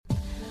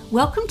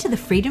Welcome to the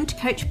Freedom to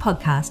Coach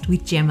podcast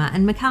with Gemma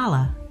and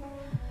Mikala.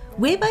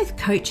 We're both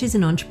coaches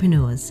and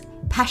entrepreneurs,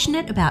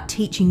 passionate about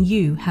teaching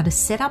you how to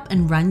set up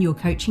and run your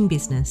coaching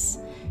business,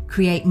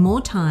 create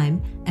more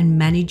time and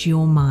manage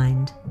your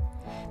mind.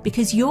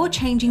 Because you're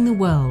changing the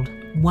world,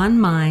 one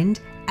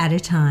mind at a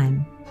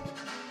time.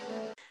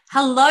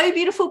 Hello,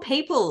 beautiful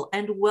people,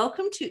 and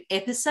welcome to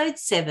episode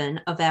 7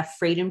 of our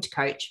Freedom to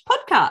Coach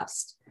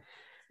podcast.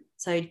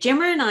 So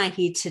Gemma and I are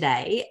here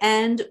today,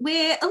 and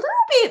we're a little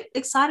bit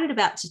excited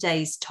about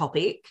today's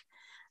topic.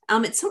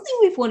 It's something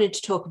we've wanted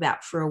to talk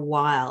about for a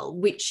while,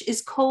 which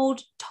is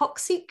called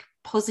toxic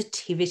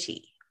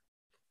positivity.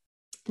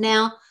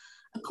 Now,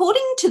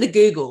 according to the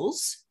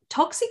Googles,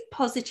 toxic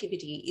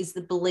positivity is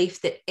the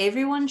belief that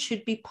everyone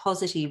should be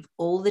positive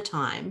all the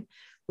time,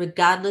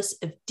 regardless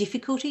of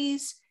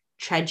difficulties,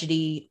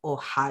 tragedy, or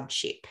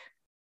hardship.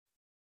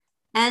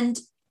 And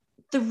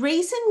the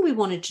reason we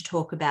wanted to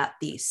talk about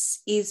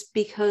this is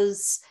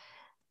because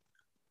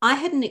I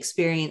had an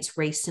experience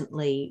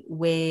recently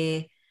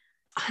where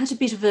I had a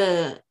bit of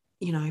a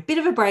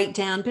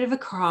breakdown, bit of a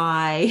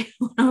cry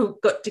when I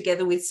got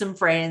together with some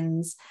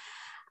friends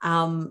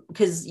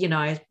because,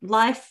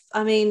 life,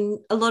 a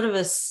lot of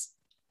us,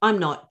 I'm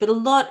not, but a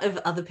lot of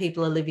other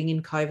people are living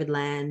in COVID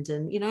land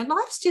and,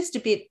 life's just a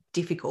bit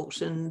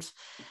difficult and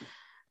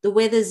the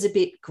weather's a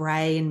bit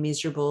grey and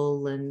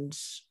miserable and,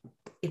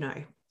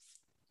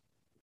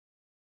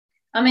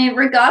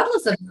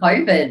 regardless of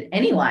COVID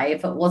anyway,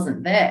 if it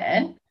wasn't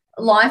there,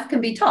 life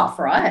can be tough,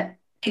 right?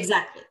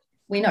 Exactly.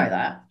 We know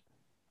that.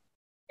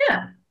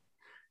 Yeah.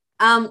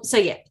 I was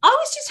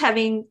just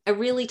having a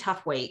really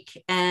tough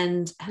week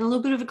and had a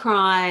little bit of a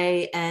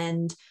cry,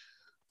 and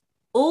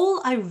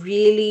all I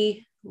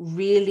really,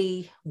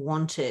 really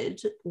wanted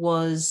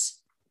was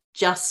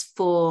just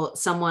for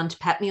someone to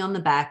pat me on the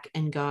back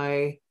and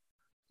go,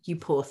 "You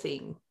poor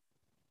thing."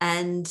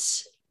 And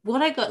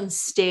what I got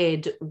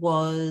instead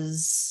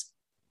was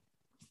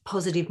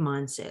positive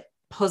mindset.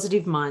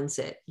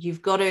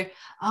 You've got to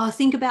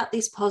think about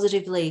this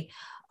positively.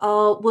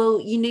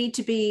 You need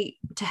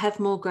to have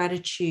more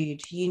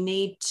gratitude. You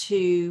need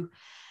to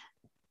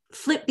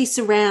flip this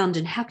around,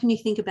 and how can you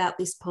think about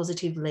this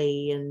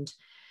positively, and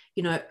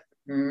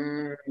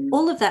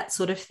all of that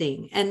sort of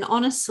thing. And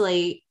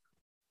honestly,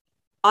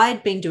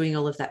 I'd been doing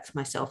all of that for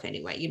myself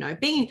anyway.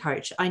 Being a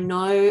coach, I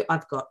know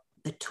I've got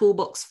the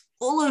toolbox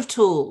full of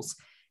tools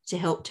to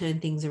help turn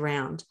things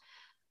around,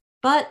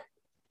 but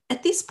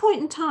at this point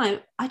in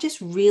time, I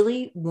just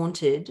really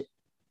wanted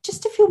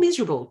just to feel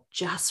miserable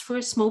just for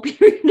a small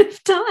period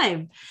of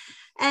time.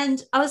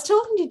 And I was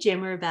talking to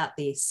Gemma about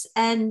this,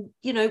 and,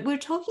 we're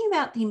talking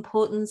about the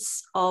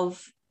importance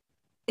of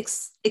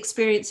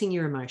experiencing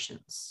your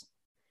emotions.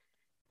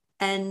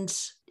 And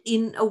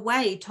in a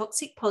way,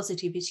 toxic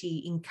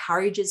positivity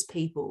encourages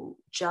people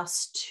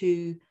just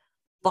to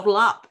bottle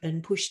up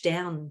and push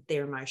down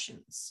their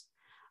emotions.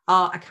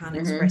 I can't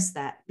express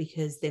that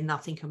because they're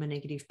nothing. I'm a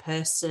negative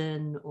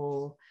person,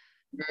 or,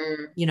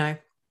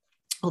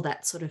 all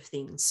that sort of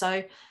thing.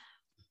 So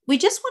we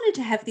just wanted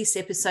to have this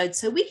episode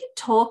so we could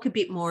talk a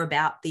bit more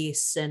about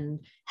this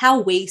and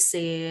how we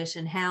see it,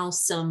 and how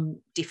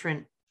some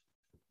different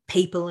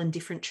people and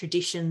different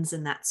traditions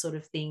and that sort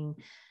of thing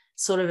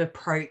sort of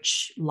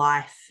approach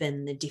life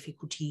and the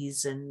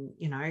difficulties, and,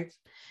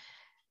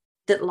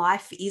 that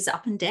life is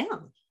up and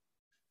down.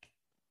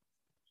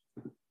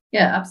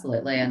 Yeah,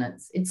 absolutely. And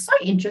it's so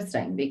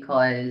interesting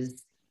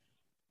because,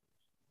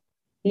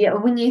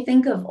 when you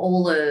think of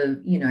all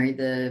of,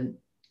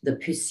 the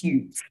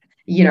pursuits,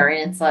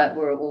 and it's like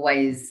we're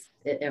always,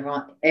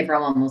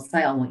 everyone will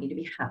say, "I want you to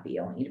be happy.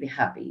 I want you to be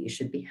happy. You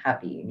should be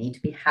happy. You need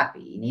to be happy.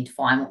 You need to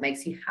find what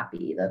makes you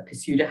happy." The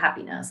pursuit of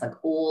happiness,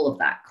 like all of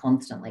that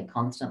constantly,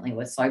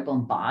 we're so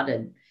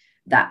bombarded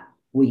that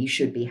we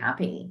should be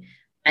happy.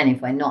 And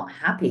if we're not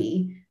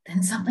happy,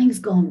 then something's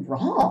gone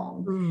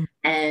wrong.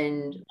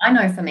 And I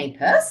know for me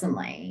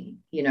personally,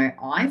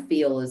 I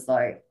feel as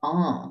though,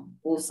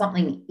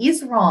 something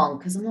is wrong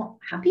because I'm not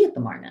happy at the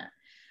moment.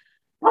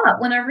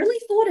 But when I really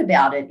thought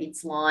about it,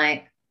 it's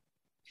like,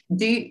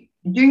 do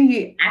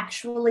you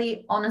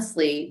actually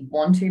honestly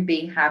want to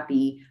be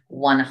happy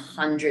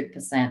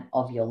 100%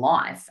 of your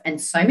life?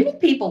 And so many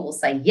people will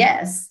say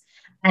yes.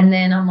 And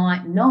then I'm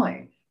like,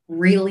 no,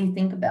 really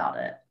think about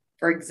it.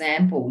 For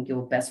example,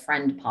 your best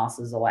friend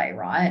passes away,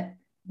 right?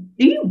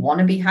 Do you want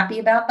to be happy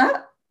about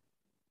that?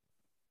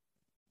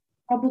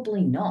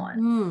 Probably not.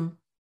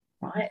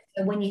 Right?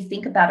 So when you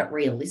think about it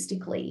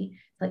realistically,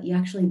 that you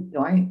actually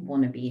don't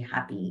want to be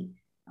happy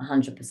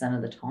 100%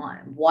 of the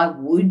time. Why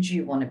would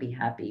you want to be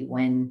happy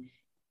when,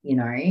 you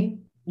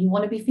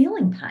want to be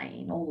feeling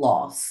pain or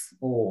loss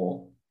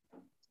or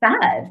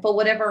sad for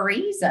whatever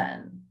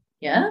reason?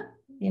 Yeah.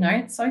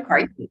 It's so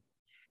crazy.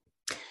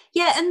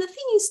 Yeah. And the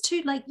thing is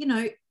too,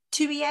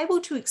 to be able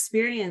to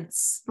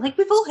experience,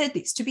 we've all heard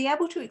this, to be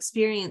able to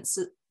experience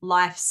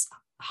life's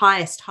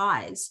highest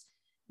highs,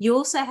 you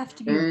also have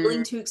to be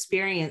willing to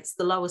experience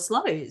the lowest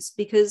lows,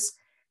 because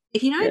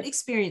if you don't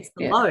experience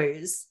the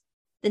lows,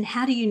 then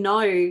how do you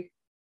know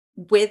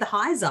where the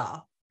highs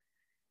are?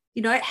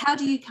 You know, how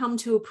do you come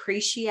to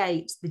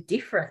appreciate the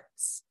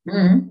difference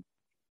Mm.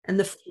 and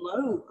the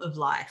flow of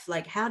life?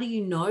 Like, how do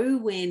you know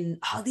when,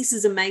 oh, this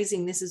is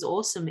amazing, this is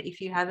awesome,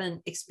 if you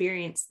haven't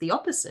experienced the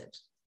opposite?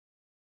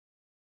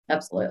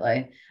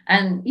 Absolutely.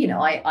 And,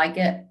 I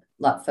get,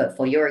 like,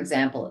 for your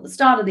example at the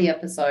start of the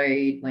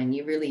episode, when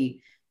you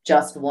really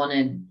just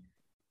wanted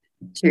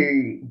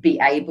to be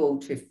able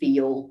to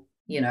feel,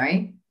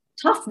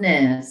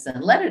 toughness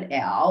and let it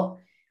out.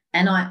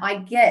 And I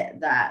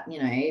get that,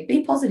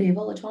 be positive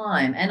all the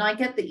time. And I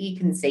get that you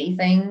can see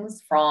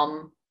things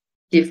from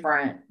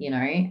different,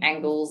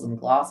 angles and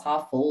glass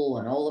half full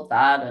and all of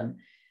that. And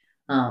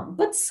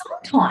but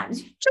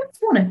sometimes you just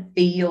want to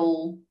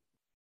feel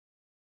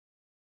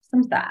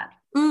some sad,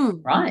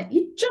 right?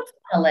 You just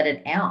want to let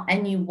it out,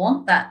 and you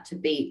want that to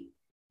be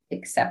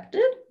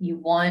accepted. You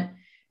want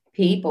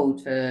people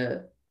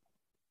to,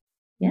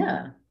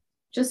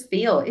 just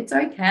feel it's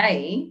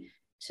okay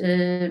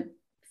to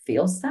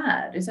feel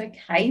sad. It's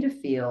okay to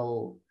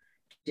feel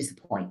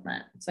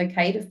disappointment. It's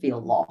okay to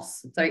feel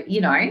loss. So,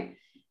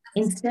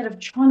 instead of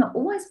trying to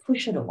always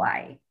push it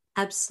away.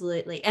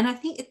 Absolutely. And I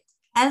think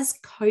as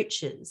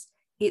coaches,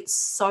 it's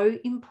so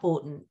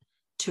important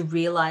to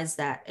realize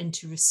that and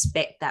to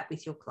respect that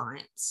with your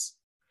clients.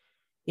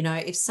 You know,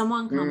 if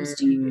someone comes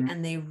to you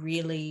and they're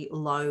really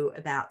low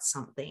about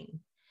something,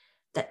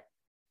 that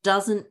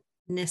doesn't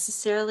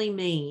necessarily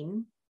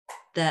mean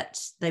that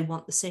they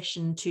want the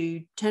session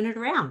to turn it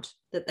around,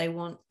 that they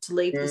want to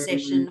leave the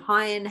session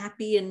high and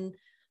happy and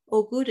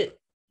all good.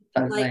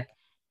 Like,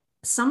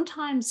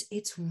 sometimes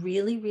it's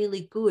really,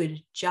 really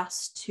good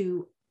just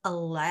to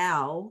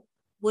allow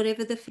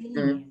whatever the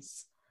feeling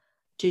is,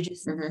 to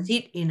just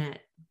sit in it,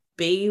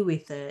 be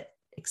with it,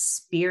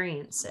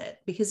 experience it.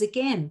 Because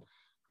again,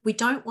 we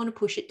don't want to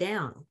push it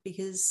down,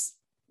 because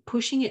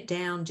pushing it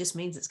down just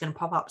means it's going to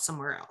pop up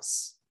somewhere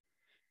else.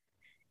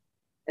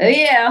 Oh,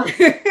 yeah.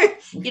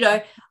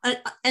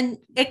 And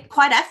it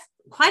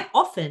quite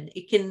often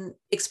it can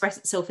express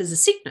itself as a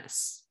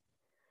sickness.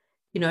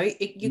 You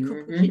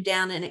could push it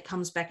down and it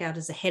comes back out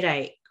as a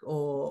headache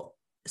or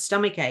a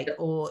stomach ache,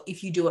 or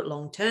if you do it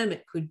long term,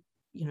 it could,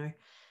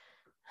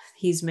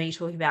 here's me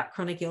talking about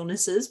chronic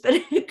illnesses, but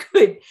it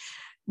could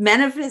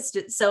manifest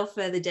itself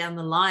further down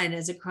the line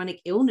as a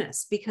chronic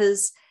illness,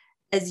 because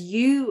as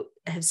you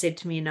have said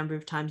to me a number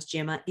of times,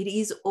 Gemma, it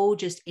is all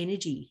just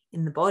energy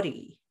in the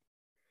body.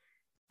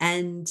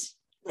 And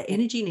the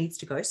energy needs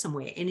to go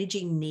somewhere.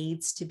 Energy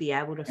needs to be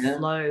able to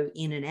flow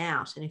in and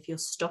out. And if you're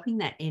stopping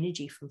that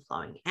energy from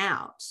flowing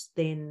out,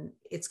 then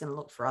it's going to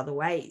look for other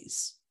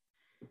ways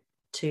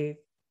to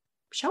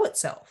show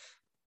itself.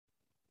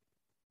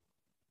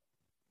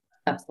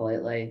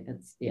 Absolutely.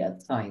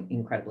 It's so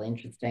incredibly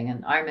interesting.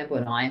 And I remember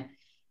when I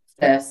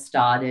first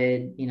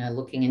started,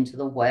 looking into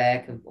the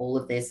work of all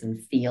of this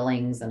and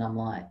feelings, and I'm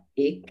like,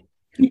 ick.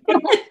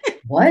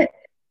 What?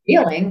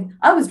 Feeling?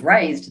 I was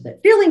raised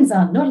that feelings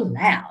are not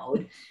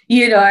allowed.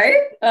 You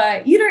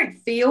don't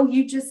feel,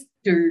 you just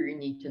do,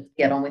 and you just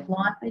get on with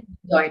life and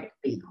you don't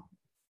feel,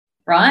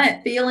 right?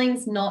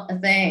 Feelings not a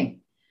thing.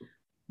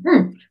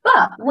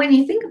 But when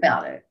you think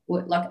about it,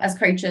 like, as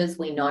coaches,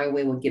 we know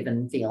we were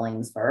given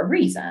feelings for a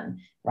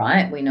reason,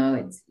 right? We know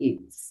it's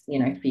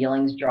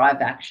feelings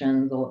drive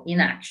actions or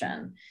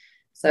inaction.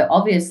 So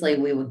obviously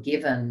we were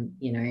given,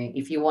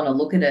 if you want to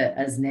look at it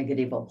as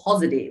negative or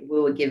positive, we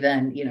were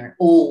given,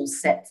 all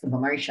sets of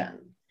emotions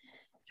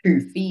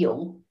to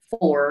feel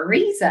for a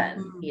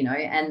reason,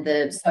 and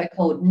the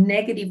so-called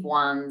negative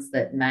ones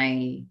that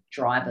may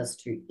drive us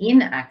to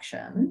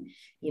inaction,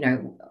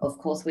 of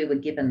course we were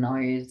given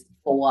those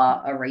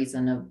for a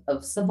reason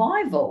of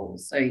survival.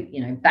 So,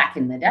 back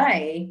in the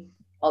day,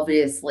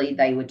 obviously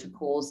they were to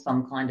cause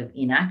some kind of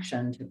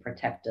inaction to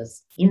protect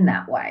us in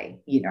that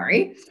way,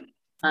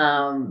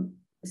 So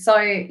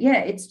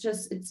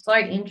it's so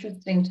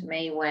interesting to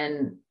me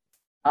when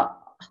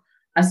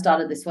I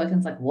started this work, and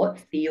it's like, what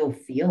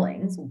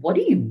feelings? What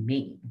do you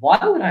mean?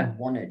 Why would I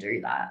want to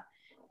do that?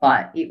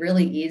 But it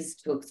really is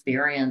to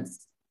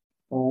experience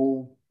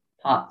all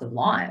parts of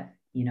life,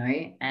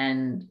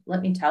 and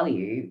let me tell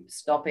you,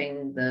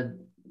 stopping the,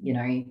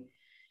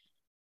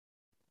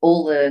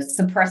 all the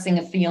suppressing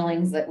of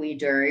feelings that we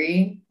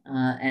do.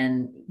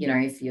 And,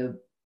 if you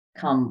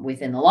come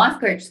within the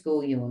life coach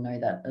school, you will know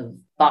that of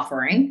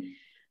buffering,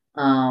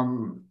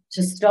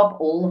 to stop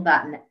all of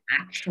that and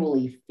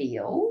actually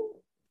feel,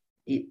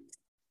 it's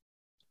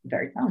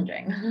very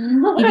challenging.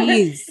 It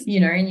is.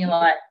 And you're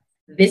like,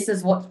 this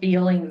is what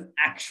feelings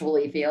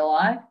actually feel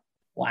like.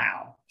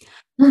 Wow.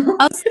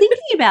 I was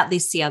thinking about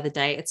this the other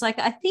day. It's like,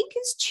 I think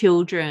as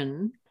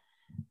children,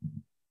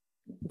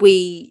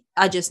 we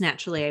are just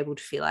naturally able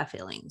to feel our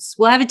feelings.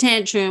 We'll have a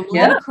tantrum,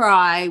 we'll have a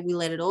cry, we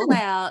let it all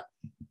out.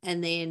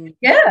 And then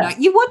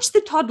you watch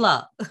the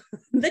toddler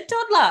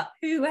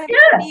who has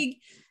a big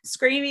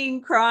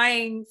screaming,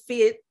 crying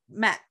fit,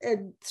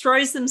 and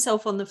throws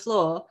themselves on the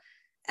floor,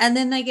 and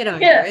then they get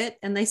over it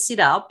and they sit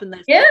up and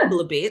they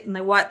fumble a bit and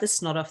they wipe the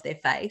snot off their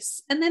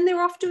face, and then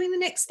they're off doing the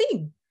next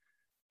thing.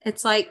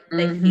 It's like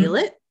they feel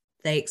it,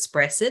 they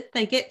express it,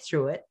 they get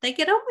through it, they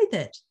get on with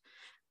it.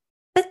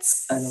 But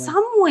Totally.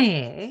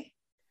 somewhere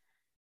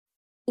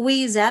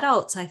we as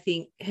adults, I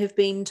think, have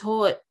been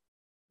taught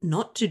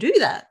not to do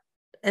that.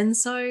 And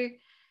so,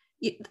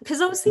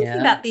 because I was thinking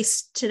Yeah. about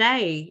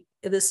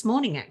this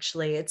morning,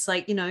 actually, it's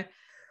like,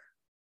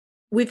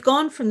 we've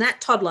gone from that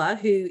toddler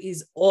who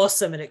is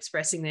awesome at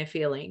expressing their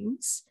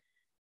feelings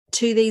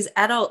to these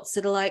adults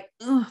that are like,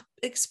 oh,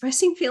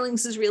 expressing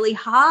feelings is really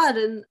hard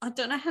and I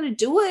don't know how to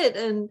do it.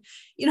 And,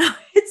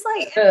 it's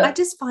like, I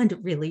just find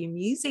it really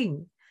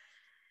amusing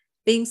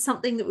being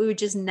something that we were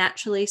just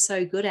naturally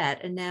so good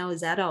at. And now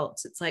as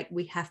adults, it's like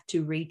we have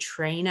to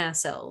retrain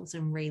ourselves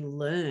and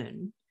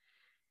relearn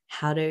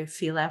how to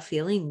feel our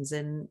feelings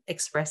and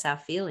express our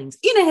feelings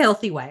in a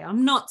healthy way.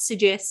 I'm not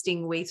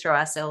suggesting we throw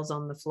ourselves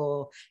on the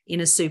floor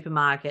in a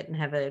supermarket and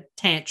have a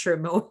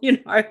tantrum or,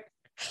 a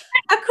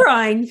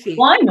crying fit.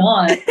 Why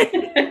not?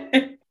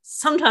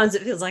 Sometimes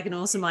it feels like an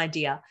awesome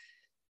idea.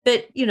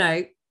 But,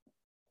 it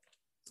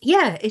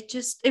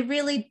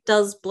really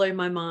does blow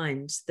my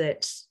mind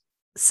that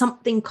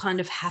something kind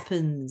of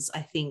happens,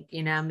 I think,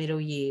 in our middle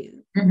years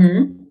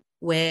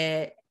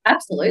where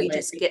absolutely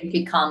just it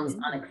becomes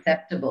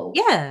unacceptable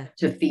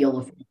to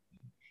feel,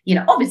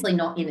 obviously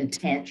not in a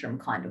tantrum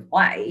kind of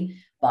way,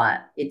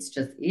 but it's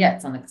just,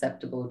 it's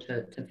unacceptable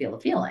to feel a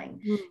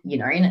feeling,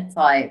 and it's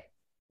like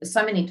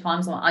so many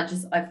times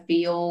I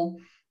feel,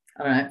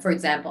 I don't know, for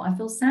example, I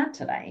feel sad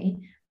today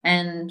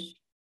and,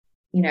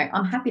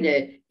 I'm happy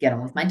to get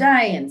on with my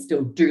day and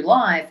still do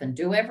life and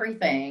do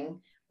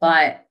everything,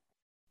 but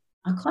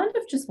I kind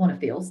of just want to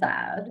feel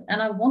sad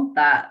and I want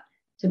that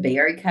to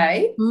be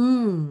okay.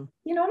 You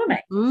know what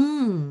I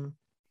mean?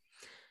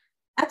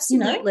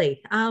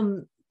 Absolutely.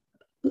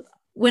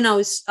 When I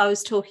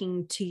was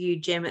talking to you,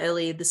 Gem,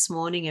 earlier this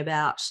morning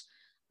about,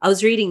 I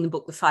was reading the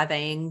book, The 5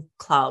 a.m.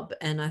 Club,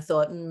 and I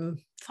thought,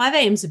 5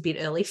 a.m. is a bit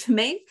early for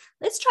me.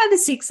 Let's try the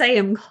 6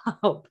 a.m.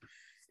 Club.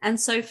 And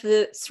so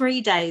for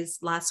 3 days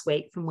last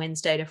week, from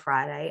Wednesday to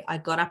Friday, I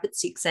got up at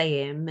 6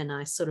 a.m. and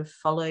I sort of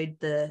followed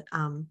the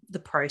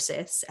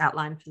process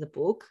outlined for the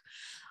book.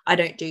 I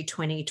don't do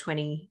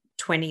 20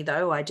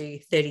 though. I do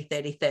 30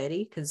 30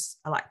 30 because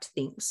I like to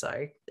think,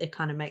 so it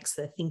kind of makes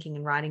the thinking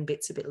and writing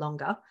bits a bit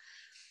longer.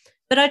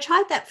 But I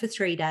tried that for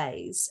 3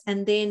 days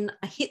and then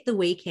I hit the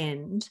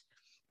weekend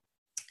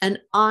and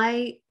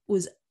I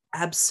was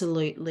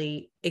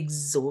absolutely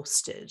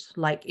exhausted.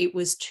 Like it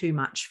was too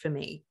much for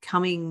me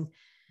coming,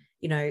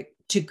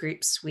 to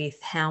grips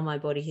with how my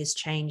body has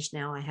changed.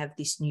 Now I have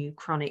this new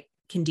chronic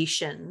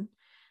condition.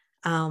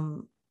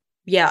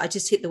 I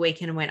just hit the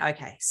weekend and went,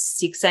 okay,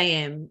 6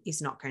 a.m.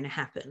 is not going to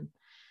happen.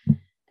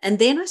 And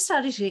then I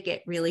started to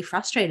get really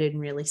frustrated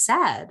and really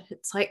sad.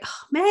 It's like,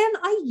 oh, man,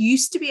 I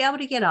used to be able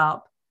to get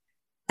up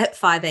at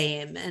 5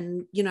 a.m.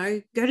 and,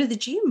 go to the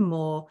gym,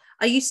 or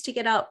I used to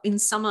get up in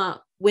summer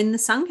when the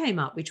sun came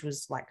up, which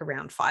was like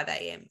around 5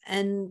 a.m.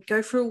 and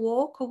go for a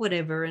walk or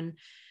whatever. And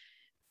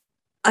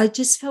I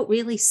just felt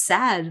really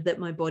sad that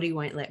my body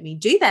won't let me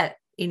do that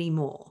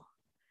anymore.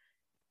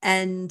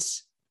 And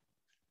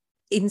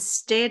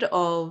instead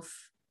of,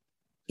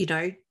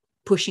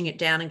 pushing it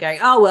down and going,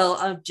 oh, well,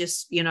 I'm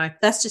just,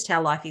 that's just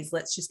how life is.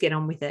 Let's just get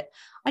on with it.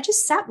 I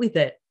just sat with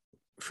it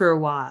for a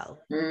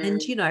while.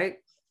 And,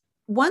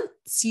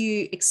 once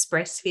you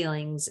express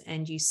feelings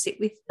and you sit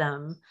with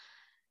them,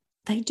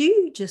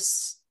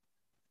 it's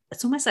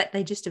almost like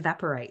they just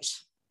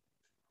evaporate.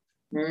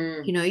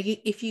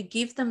 If you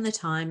give them the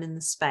time and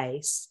the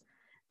space,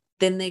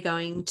 then they're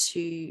going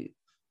to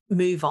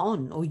move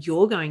on, or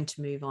you're going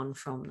to move on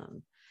from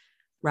them,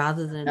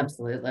 rather than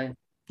absolutely,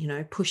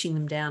 pushing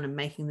them down and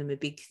making them a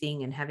big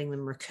thing and having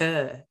them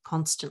recur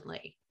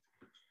constantly.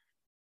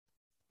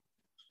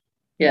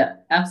 Yeah,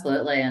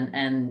 absolutely.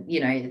 And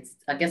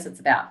I guess it's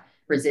about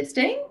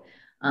resisting.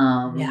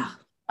 I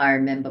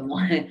remember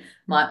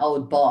my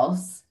old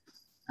boss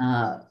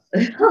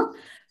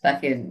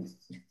back in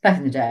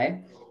the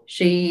day.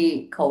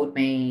 She called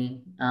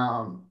me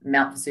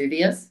Mount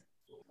Vesuvius.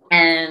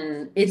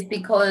 And it's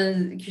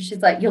because she's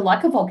like, you're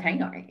like a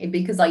volcano,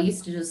 because I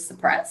used to just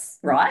suppress,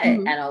 right?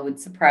 And I would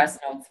suppress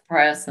and I would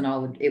suppress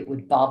and it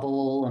would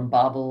bubble and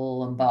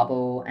bubble and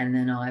bubble. And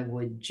then I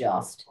would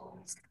just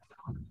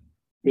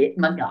spit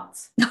my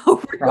guts,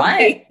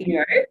 right?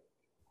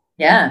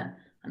 Yeah.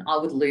 And I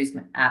would lose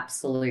my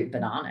absolute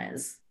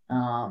bananas.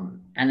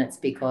 And it's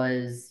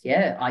because,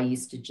 I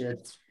used to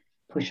just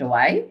push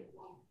away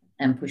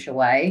and push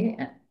away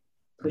and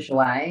push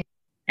away.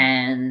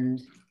 And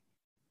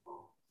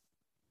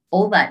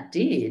all that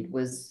did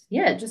was,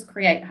 just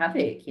create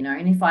havoc,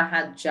 and if I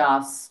had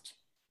just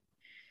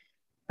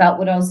felt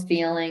what I was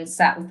feeling,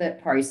 sat with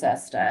it,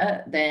 processed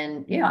it,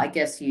 then, I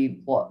guess you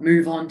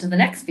move on to the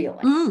next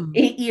feeling,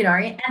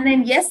 and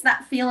then, yes,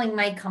 that feeling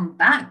may come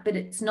back, but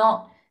it's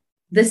not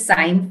the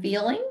same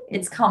feeling.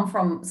 It's come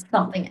from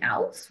something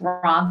else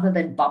rather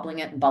than bubbling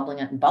it and bubbling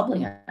it and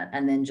bubbling it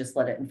and then just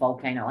let it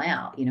volcano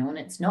out, and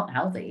it's not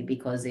healthy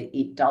because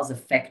it does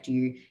affect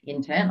you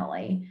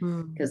internally.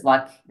 Because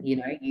like,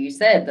 you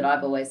said, that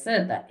I've always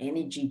said, that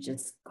energy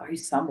just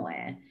goes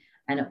somewhere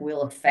and it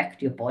will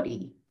affect your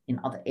body in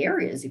other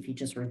areas if you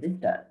just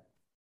resist it.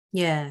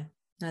 Yeah.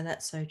 No,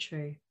 that's so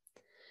true.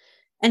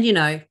 And, you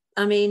know,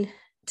 I mean,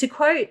 to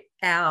quote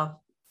our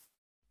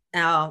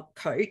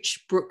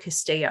coach, Brooke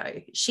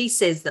Castillo, she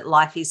says that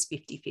life is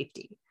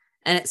 50-50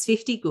 and it's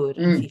 50 good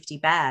and 50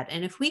 bad.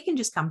 And if we can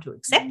just come to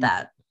accept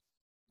that,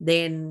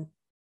 then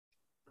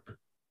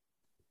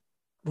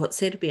what's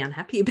there to be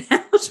unhappy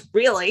about,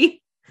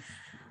 really?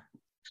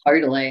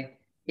 Totally.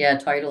 Yeah,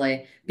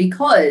 totally.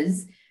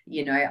 Because,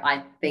 you know,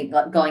 I think,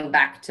 like, going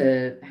back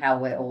to how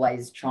we're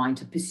always trying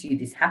to pursue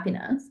this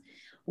happiness,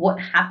 what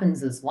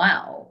happens as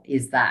well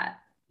is that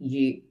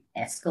you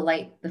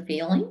escalate the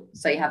feeling.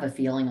 So you have a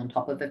feeling on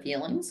top of a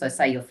feeling. So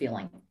say you're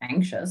feeling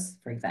anxious,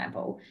 for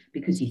example,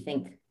 because you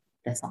think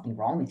there's something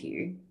wrong with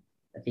you,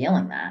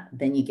 feeling that,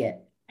 then you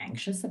get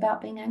anxious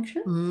about being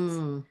anxious.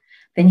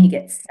 Then you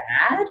get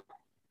sad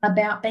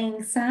about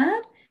being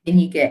sad. Then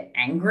you get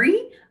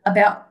angry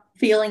about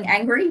feeling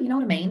angry. You know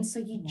what I mean? So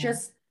you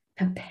just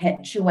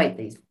perpetuate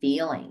these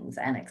feelings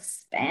and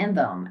expand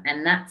them.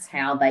 And that's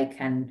how they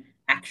can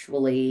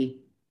actually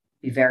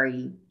be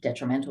very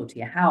detrimental to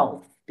your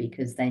health,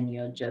 because then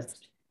you're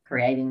just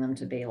creating them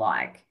to be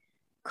like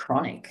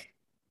chronic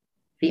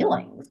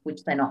feelings,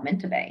 which they're not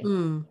meant to be,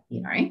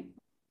 you know?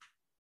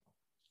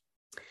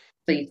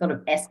 So you sort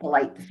of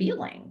escalate the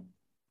feeling,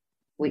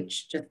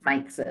 which just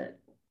makes it,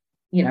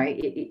 you know,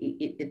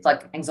 it's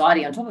like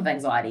anxiety on top of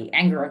anxiety,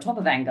 anger on top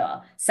of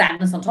anger,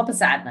 sadness on top of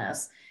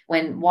sadness.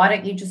 Why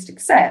don't you just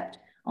accept,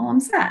 oh, I'm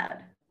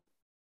sad.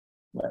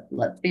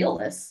 Let's feel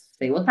this,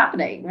 see what's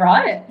happening,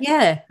 right?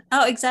 Yeah.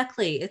 Oh,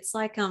 exactly. It's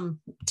like,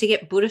 to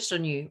get Buddhist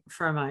on you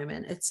for a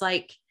moment, it's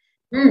like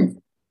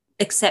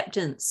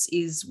acceptance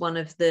is one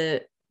of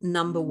the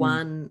number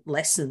one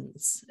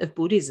lessons of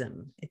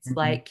Buddhism. It's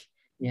like,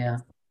 yeah.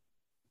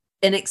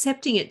 And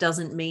accepting it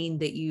doesn't mean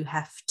that you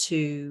have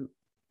to,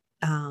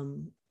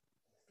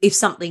 if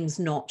something's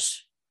not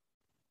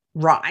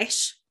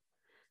right,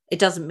 it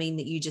doesn't mean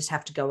that you just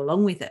have to go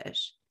along with it.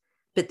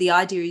 But the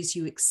idea is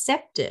you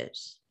accept it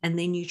and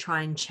then you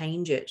try and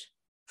change it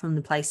from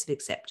the place of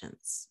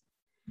acceptance.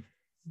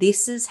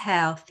 This is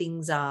how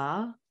things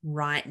are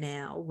right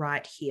now,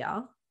 right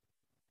here.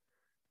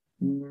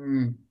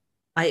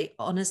 I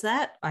honor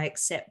that. I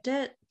accept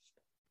it.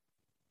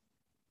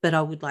 But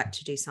I would like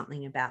to do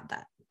something about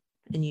that.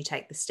 And you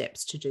take the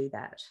steps to do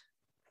that.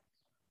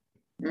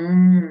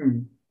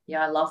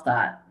 Yeah, I love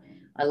that.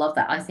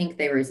 I think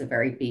there is a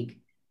very big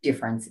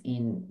difference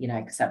in, you know,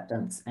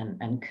 acceptance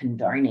and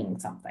condoning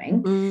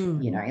something.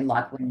 You know,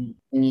 like when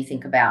you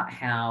think about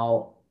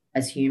how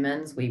as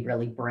humans we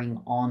really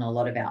bring on a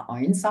lot of our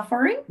own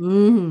suffering.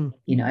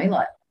 You know,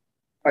 like,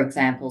 for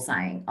example,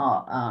 saying,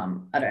 I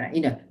don't know,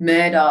 you know,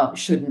 murder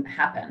shouldn't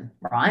happen,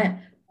 right?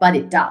 But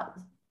it does.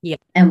 Yeah.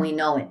 And we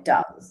know it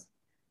does.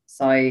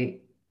 So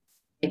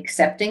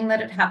accepting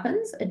that it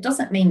happens, it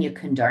doesn't mean you're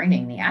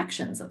condoning the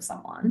actions of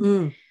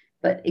someone,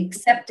 but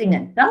accepting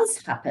it does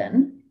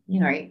happen, you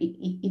know,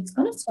 it's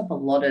going to stop a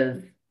lot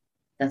of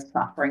the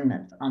suffering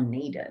that's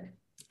unneeded.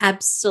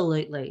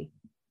 Absolutely.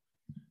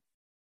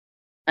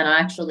 And I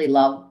actually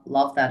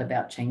love that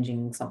about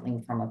changing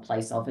something from a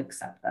place of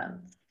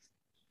acceptance.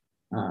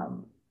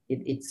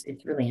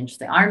 It's really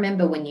interesting. I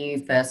remember when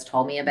you first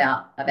told me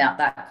about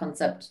that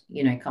concept,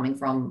 you know, coming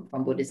from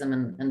Buddhism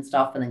and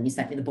stuff, and then you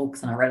sent me the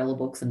books and I read all the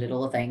books and did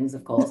all the things,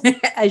 of course.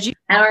 And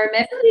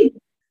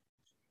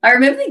I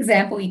remember the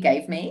example you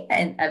gave me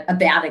and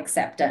about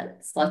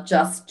acceptance, like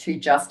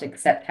just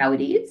accept how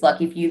it is.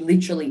 Like if you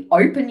literally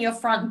open your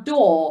front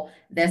door,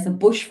 there's a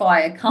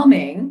bushfire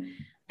coming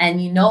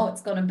and you know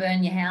it's going to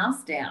burn your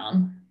house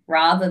down,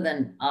 rather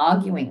than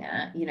arguing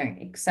it, you know,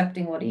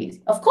 accepting what is.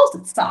 Of course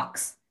it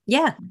sucks.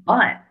 Yeah.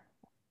 But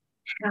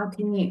how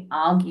can you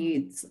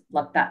argue it's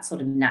like that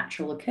sort of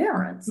natural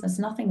occurrence? There's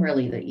nothing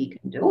really that you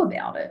can do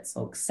about it.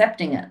 So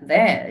accepting it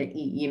there,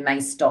 you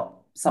may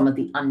stop some of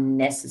the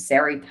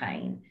unnecessary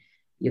pain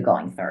you're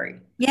going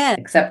through. Yeah.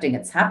 Accepting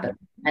it's happened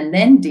and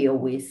then deal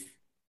with,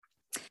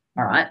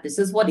 all right, this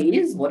is what it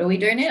is. What do we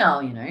do now?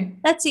 You know,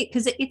 that's it.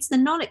 Because it's the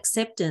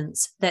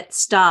non-acceptance that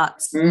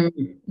starts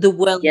the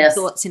world of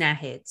thoughts in our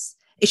heads.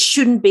 It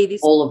shouldn't be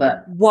this. All of it.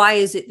 Why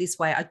is it this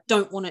way? I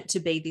don't want it to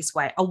be this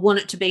way. I want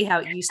it to be how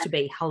it used to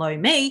be. Hello,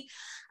 me.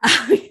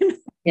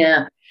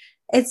 Yeah.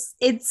 That's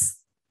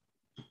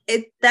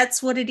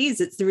what it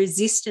is. It's the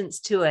resistance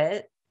to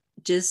it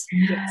just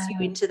gets you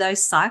into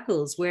those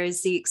cycles.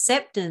 Whereas the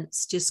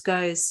acceptance just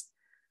goes,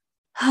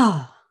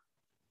 oh,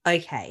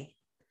 okay,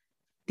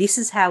 this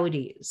is how it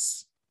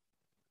is.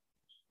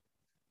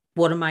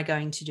 What am I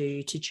going to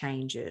do to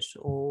change it?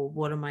 Or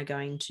what am I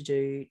going to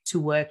do to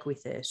work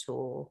with it?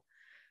 Or,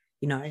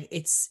 you know,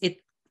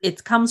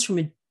 it comes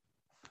from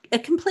a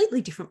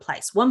completely different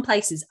place. One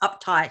place is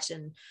uptight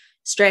and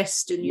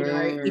stressed and, you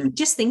know, if you're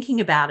just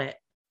thinking about it,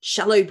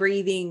 shallow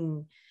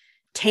breathing,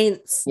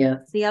 tense. Yeah.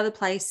 The other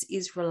place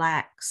is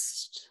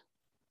relaxed,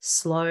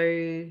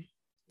 slow,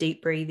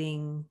 deep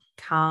breathing,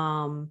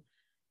 calm,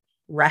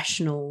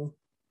 rational,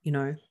 you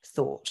know,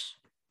 thought.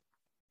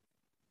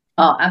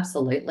 Oh,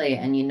 absolutely.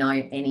 And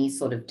any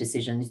sort of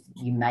decisions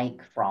you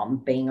make from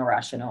being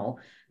irrational,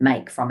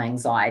 make from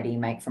anxiety,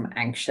 make from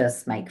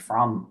anxious, make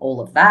from all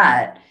of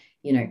that,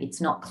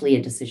 it's not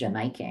clear decision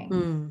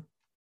making,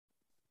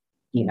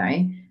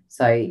 Mm.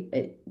 So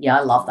yeah,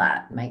 I love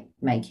that.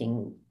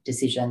 Making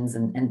decisions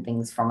and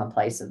things from a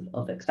place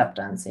of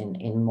acceptance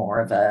in more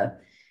of a,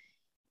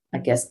 I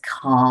guess,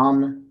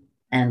 calm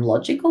and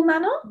logical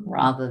manner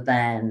rather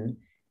than,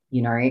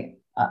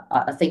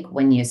 I think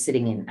when you're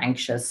sitting in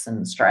anxious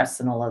and stress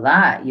and all of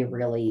that, you're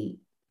really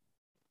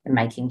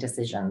making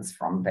decisions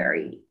from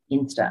very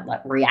instant,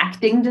 like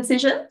reacting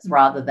decisions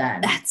rather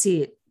than. That's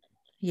it.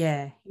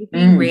 Yeah. You're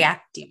being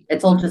reactive.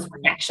 It's all just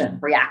reaction,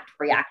 react.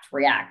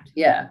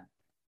 Yeah.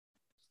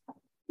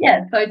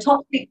 Yeah. So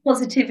toxic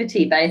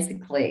positivity,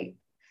 basically,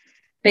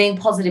 being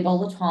positive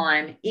all the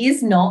time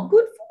is not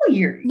good for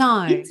you.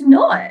 No. It's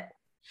not.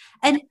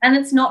 And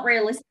it's not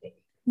realistic.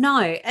 No.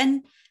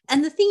 And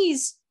the thing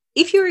is,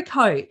 if you're a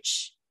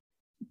coach,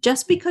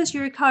 just because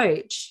you're a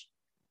coach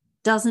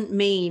doesn't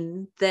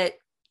mean that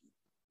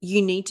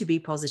you need to be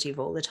positive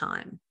all the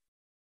time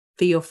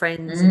for your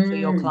friends and for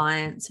your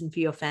clients and for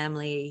your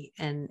family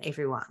and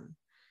everyone.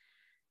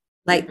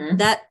 Like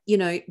that,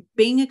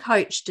 being a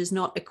coach does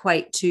not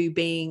equate to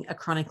being a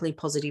chronically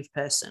positive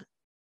person.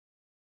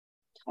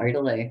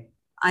 Totally.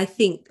 I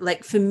think,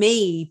 like, for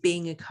me,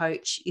 being a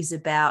coach is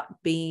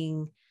about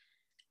being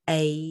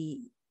a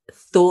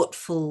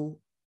thoughtful,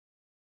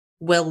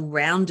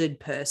 well-rounded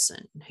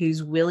person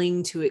who's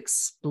willing to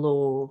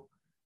explore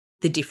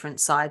the different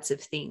sides of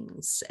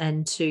things.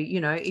 And to,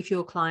 if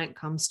your client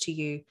comes to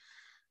you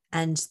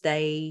and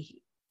they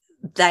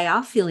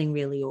are feeling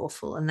really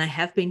awful and they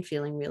have been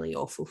feeling really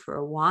awful for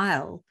a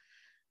while,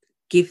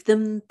 give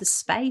them the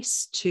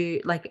space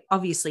to, like,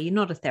 obviously you're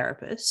not a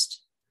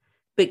therapist,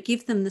 but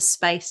give them the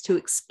space to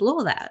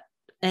explore that.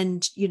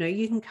 And, you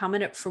can come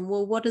at it from,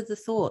 well, what are the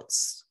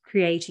thoughts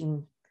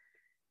creating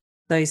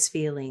those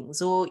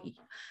feelings? Or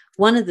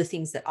one of the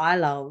things that I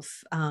love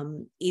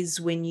is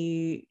when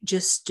you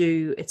just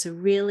it's a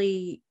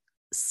really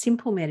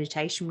simple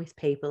meditation with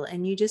people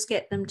and you just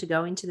get them to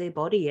go into their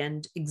body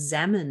and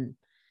examine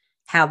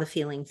how the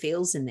feeling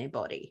feels in their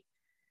body.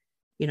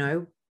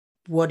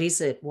 What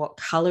is it? What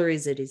color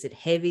is it? Is it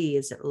heavy?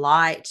 Is it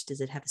light?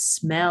 Does it have a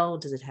smell?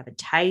 Does it have a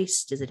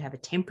taste? Does it have a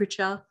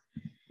temperature?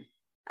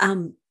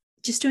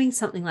 Just doing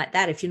something like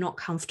that. If you're not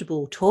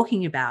comfortable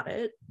talking about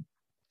it,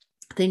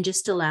 then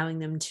just allowing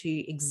them to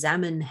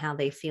examine how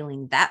they're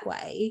feeling that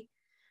way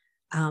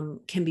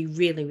can be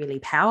really, really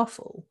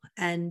powerful.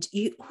 And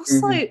you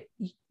also,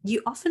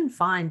 you often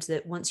find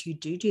that once you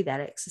do that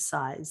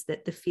exercise,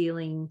 that the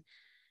feeling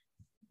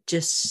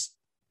just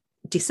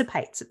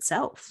dissipates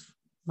itself,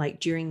 like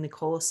during the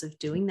course of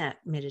doing that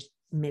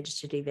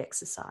meditative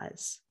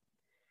exercise.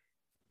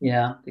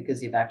 Yeah,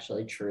 because you've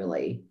actually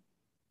truly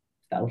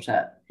felt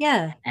it.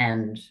 Yeah.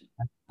 And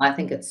I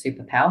think it's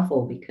super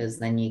powerful because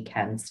then you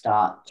can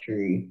start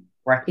to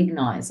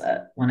recognize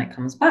it when it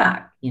comes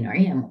back,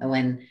 and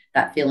when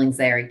that feeling's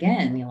there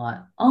again, you're like,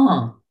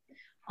 oh,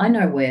 I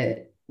know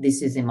where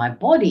this is in my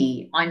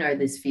body. I know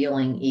this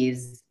feeling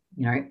is,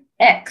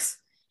 X,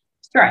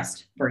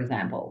 stressed, for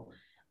example.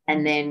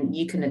 And then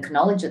you can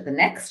acknowledge it the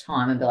next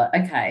time and be like,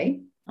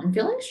 okay, I'm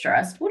feeling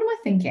stressed. What am I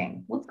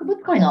thinking? What's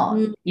going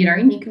on?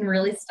 And you can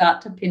really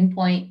start to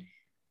pinpoint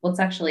what's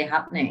actually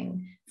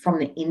happening from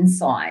the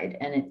inside.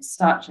 And it's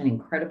such an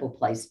incredible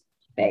place to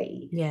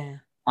be. Yeah.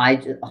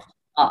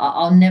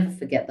 I'll never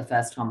forget the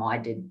first time I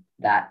did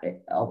that.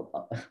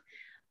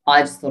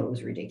 I just thought it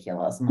was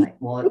ridiculous. I'm like,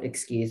 what?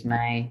 Excuse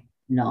me?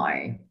 No,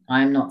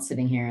 I'm not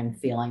sitting here and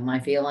feeling my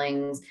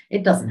feelings.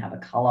 It doesn't have a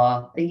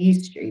color. Are you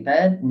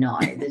stupid? No,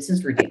 this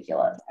is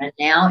ridiculous. And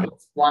now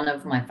it's one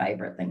of my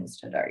favorite things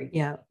to do.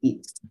 Yeah.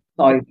 It's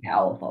so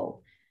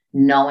powerful.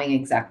 Knowing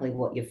exactly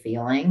what you're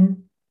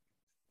feeling,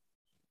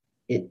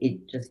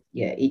 it just,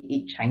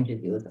 it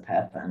changes you as a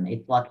person.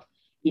 It's like,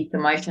 it's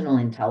emotional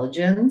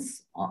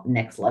intelligence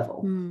next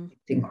level.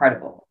 It's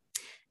incredible.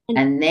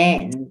 And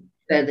then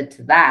further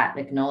to that,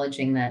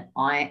 acknowledging that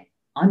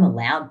I'm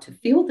allowed to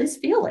feel this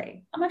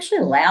feeling. I'm actually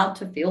allowed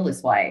to feel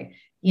this way.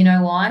 You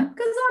know why?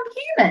 Because I'm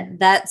human.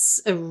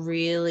 That's a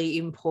really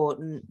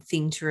important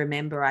thing to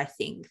remember, I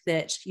think,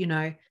 that,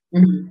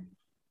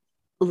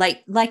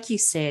 like you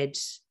said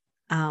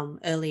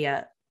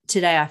earlier,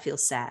 today I feel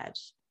sad.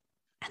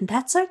 And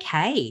that's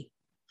okay.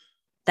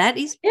 That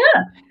is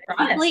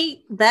right.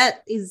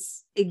 That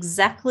is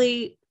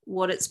exactly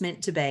what it's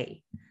meant to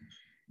be.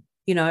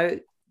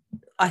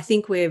 I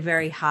think we're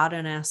very hard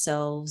on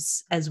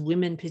ourselves as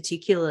women,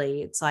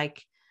 particularly. It's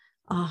like,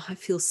 oh, I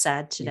feel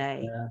sad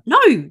today. Yeah.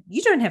 No,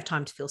 you don't have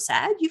time to feel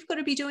sad. You've got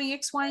to be doing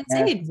X, Y, and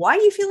Z. Why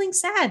are you feeling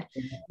sad?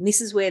 Yeah. And this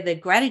is where the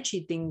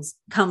gratitude things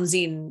comes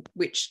in,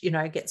 which,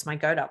 gets my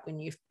goat up when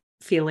you're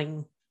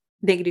feeling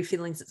negative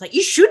feelings. It's like,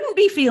 you shouldn't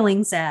be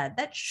feeling sad.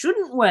 That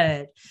shouldn't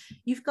word.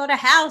 You've got a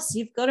house,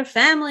 you've got a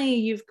family,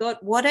 you've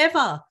got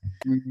whatever.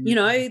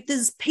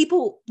 There's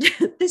people,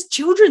 there's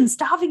children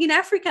starving in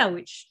Africa,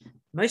 which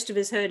most of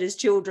us heard as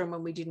children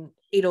when we didn't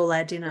eat all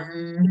our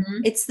dinner.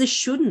 It's the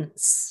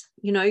shouldn'ts,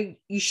 You know,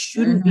 you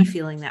shouldn't be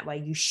feeling that way.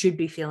 You should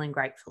be feeling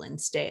grateful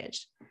instead.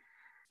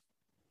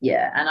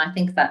 Yeah. And I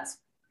think that's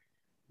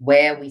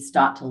where we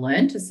start to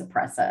learn to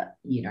suppress it,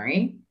 you know,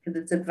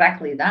 because it's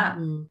exactly that.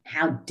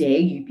 How dare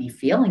you be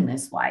feeling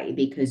this way,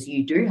 because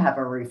you do have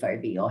a roof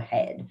over your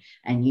head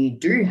and you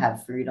do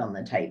have food on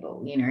the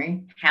table, you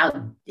know, how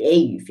dare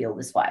you feel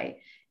this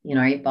way, you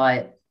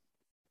know,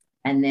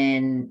 and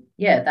then,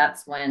 yeah,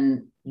 that's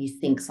when you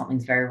think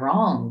something's very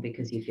wrong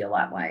because you feel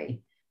that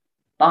way.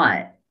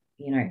 But,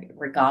 you know,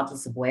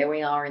 regardless of where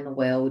we are in the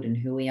world and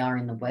who we are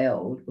in the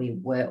world, we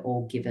were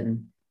all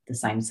given the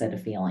same set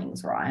of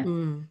feelings, right?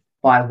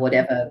 By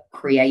whatever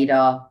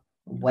creator,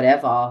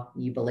 whatever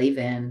you believe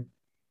in,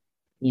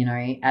 you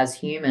know, as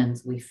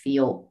humans, we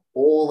feel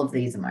all of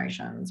these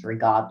emotions,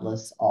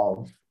 regardless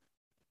of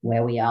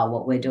where we are,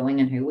 what we're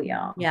doing, and who we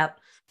are. Yep.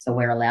 So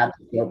we're allowed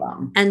to feel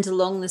them. And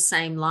along the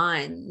same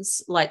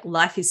lines, like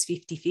life is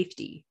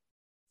 50-50,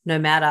 no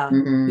matter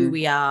who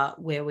we are,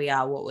 where we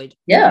are, what we're doing.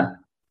 Yeah.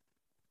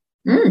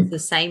 It's the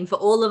same for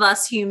all of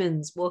us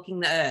humans walking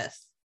the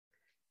earth.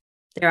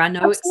 There are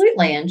no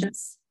absolutely. And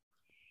just,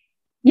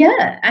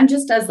 yeah. And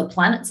just as the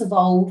planet's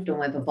evolved and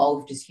we've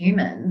evolved as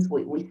humans,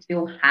 we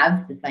still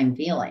have the same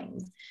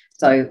feelings.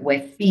 So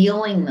we're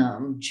feeling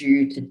them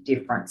due to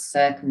different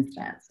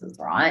circumstances,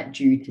 right?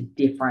 Due to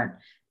different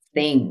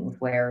things.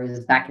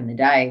 Whereas back in the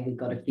day, we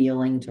got a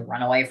feeling to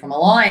run away from a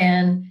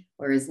lion.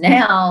 Whereas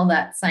now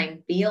that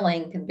same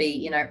feeling can be,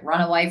 you know,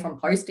 run away from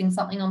posting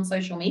something on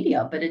social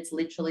media, but it's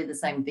literally the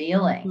same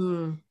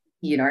feeling.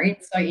 You know,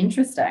 it's so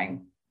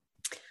interesting.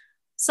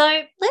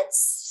 So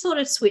let's sort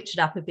of switch it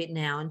up a bit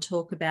now and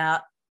talk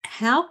about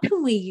how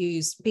can we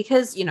use,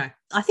 because, you know,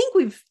 I think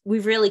we've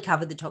really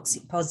covered the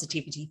toxic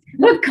positivity.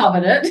 We've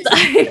covered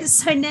it.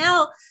 So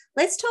now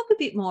let's talk a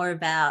bit more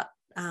about,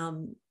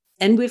 and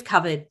we've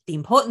covered the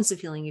importance of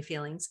feeling your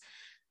feelings.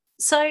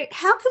 So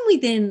how can we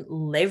then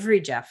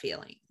leverage our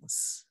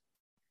feelings?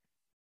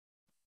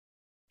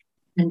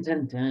 Dun,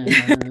 dun,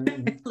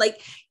 dun.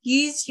 Like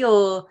use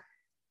your,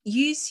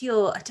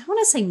 I don't want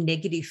to say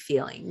negative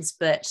feelings,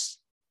 but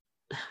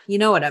you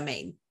know what I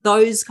mean?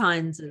 Those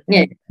kinds of,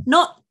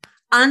 not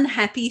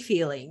unhappy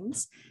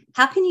feelings.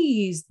 How can you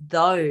use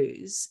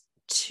those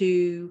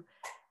to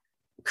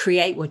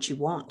create what you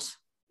want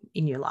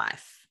in your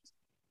life?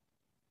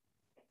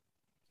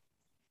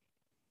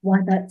 Why,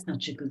 that's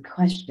such a good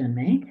question,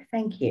 Meg.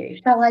 Thank you.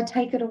 Shall I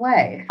take it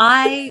away?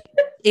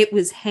 It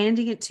was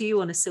handing it to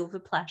you on a silver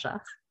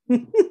platter.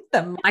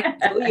 The mic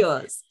is all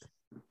yours.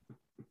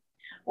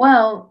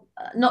 Well,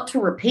 not to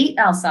repeat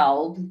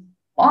ourselves,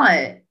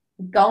 but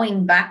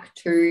going back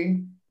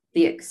to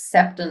the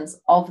acceptance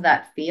of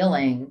that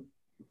feeling,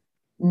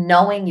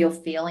 knowing you're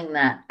feeling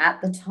that at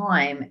the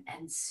time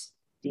and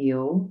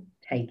still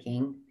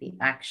taking the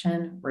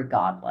action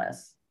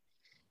regardless,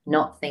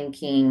 not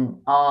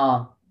thinking,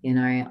 oh, you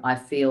know, I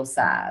feel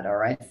sad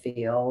or I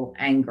feel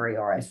angry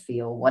or I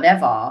feel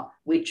whatever,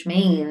 which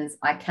means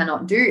I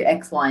cannot do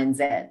X, Y, and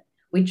Z,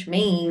 which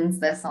means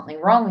there's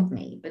something wrong with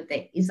me, but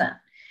there isn't.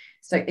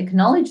 So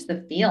acknowledge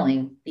the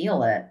feeling,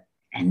 feel it,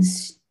 and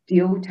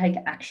still take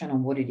action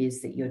on what it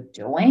is that you're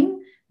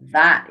doing.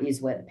 That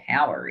is where the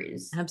power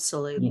is.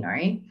 Absolutely. You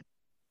know?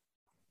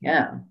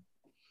 Yeah.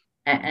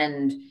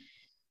 And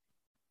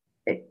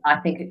I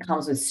think it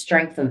comes with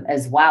strength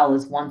as well,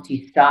 as once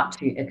you start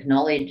to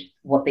acknowledge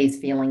what these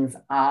feelings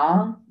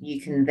are, you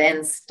can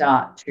then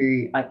start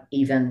to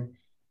even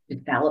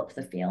develop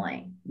the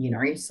feeling, you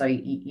know, so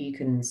you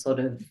can sort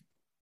of,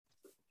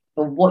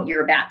 for what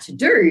you're about to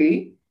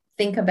do,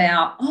 think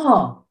about,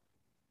 oh,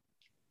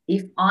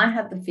 if I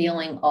have the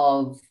feeling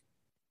of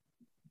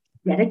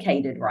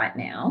dedicated right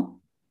now,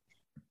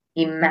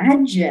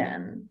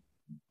 imagine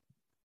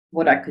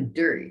what I could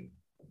do.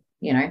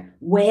 You know,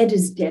 where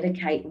does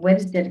dedication,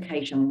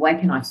 where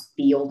can I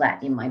feel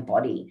that in my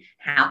body?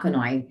 How can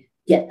I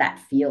get that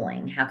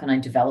feeling? How can I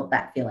develop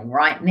that feeling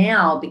right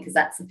now? Because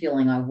that's the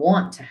feeling I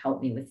want to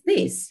help me with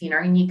this, you know,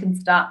 and you can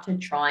start to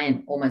try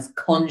and almost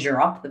conjure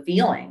up the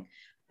feeling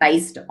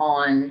based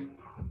on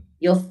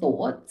your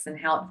thoughts and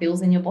how it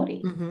feels in your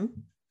body. Mm-hmm.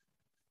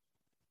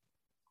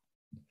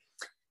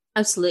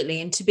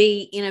 Absolutely. And to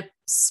be in a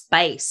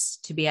space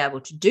to be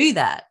able to do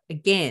that,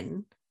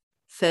 again,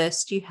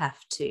 first you have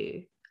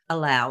to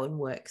allow and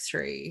work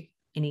through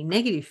any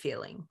negative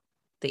feeling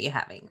that you're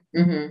having,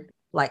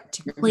 like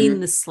to clean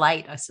the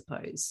slate, I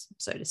suppose,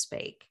 so to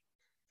speak.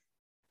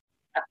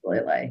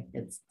 Absolutely.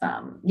 It's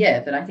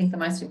but I think the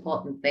most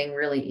important thing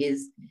really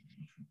is,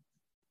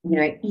 you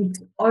know,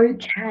 it's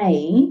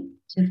okay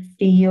to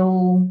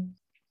feel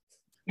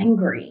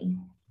angry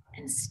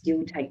and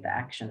still take the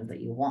actions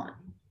that you want.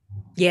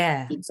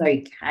 Yeah. It's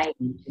okay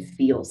to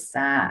feel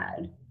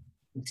sad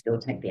and still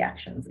take the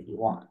actions that you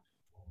want.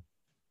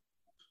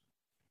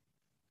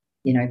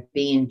 You know,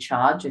 be in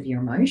charge of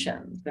your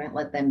emotions. Don't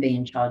let them be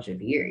in charge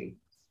of you.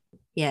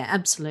 Yeah,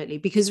 absolutely.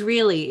 Because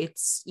really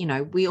it's, you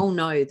know, we all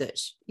know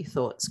that your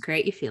thoughts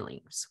create your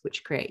feelings,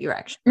 which create your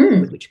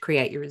actions, which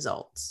create your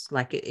results.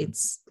 Like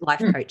it's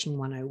life coaching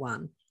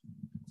 101.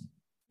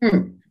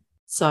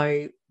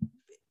 So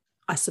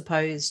I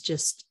suppose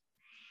just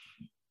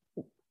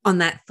on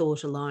that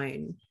thought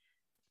alone,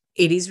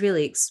 it is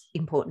really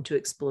important to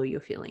explore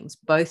your feelings,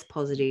 both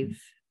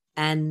positive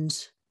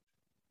and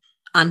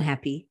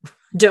unhappy.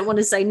 Don't want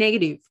to say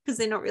negative because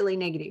they're not really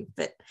negative,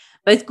 but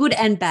both good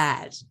and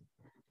bad.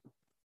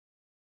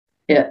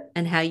 Yeah.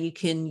 And how you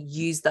can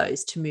use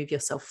those to move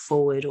yourself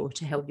forward or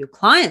to help your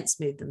clients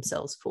move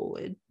themselves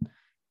forward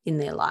in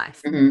their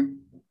life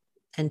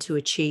and to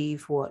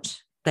achieve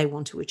what they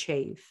want to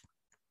achieve.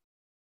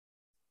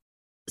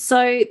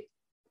 So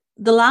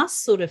the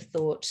last sort of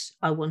thought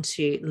I want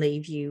to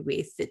leave you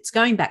with, it's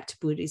going back to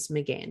Buddhism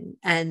again.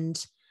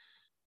 And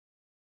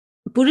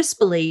Buddhists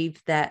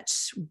believe that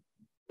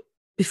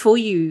before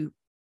you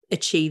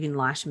achieve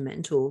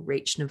enlightenment or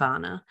reach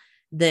nirvana,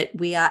 that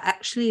we are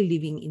actually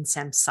living in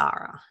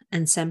samsara.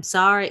 And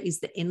samsara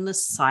is the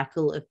endless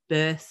cycle of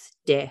birth,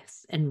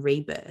 death, and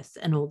rebirth,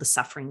 and all the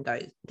suffering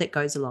that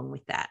goes along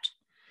with that.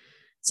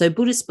 So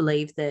Buddhists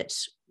believe that,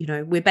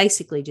 we're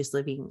basically just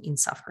living in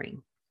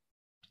suffering.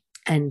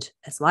 And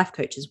as life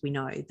coaches, we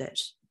know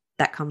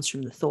that comes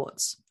from the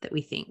thoughts that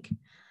we think.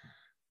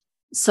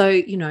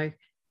 So,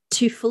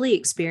 to fully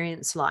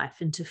experience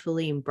life and to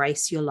fully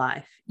embrace your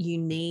life, you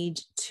need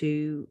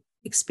to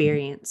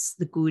experience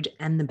the good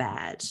and the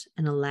bad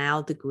and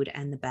allow the good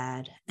and the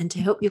bad, and to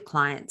help your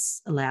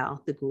clients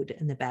allow the good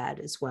and the bad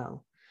as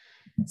well.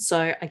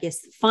 So I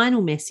guess the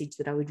final message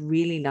that I would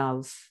really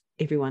love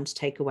everyone to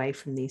take away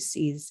from this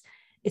is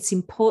it's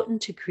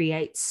important to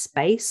create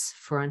space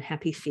for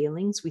unhappy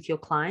feelings with your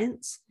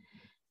clients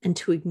and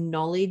to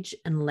acknowledge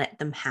and let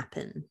them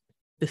happen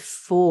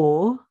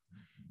before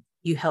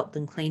you help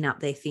them clean up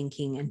their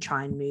thinking and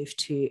try and move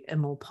to a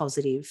more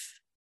positive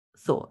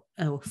thought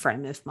or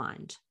frame of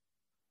mind.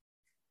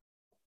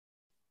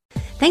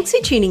 Thanks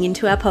for tuning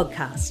into our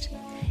podcast.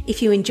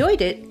 If you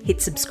enjoyed it,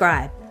 hit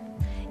subscribe.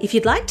 If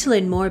you'd like to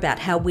learn more about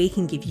how we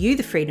can give you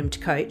the freedom to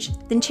coach,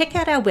 then check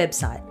out our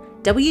website,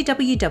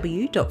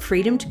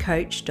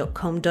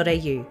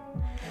 www.freedomtocoach.com.au.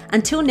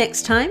 Until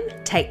next time,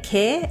 take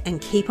care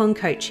and keep on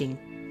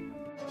coaching.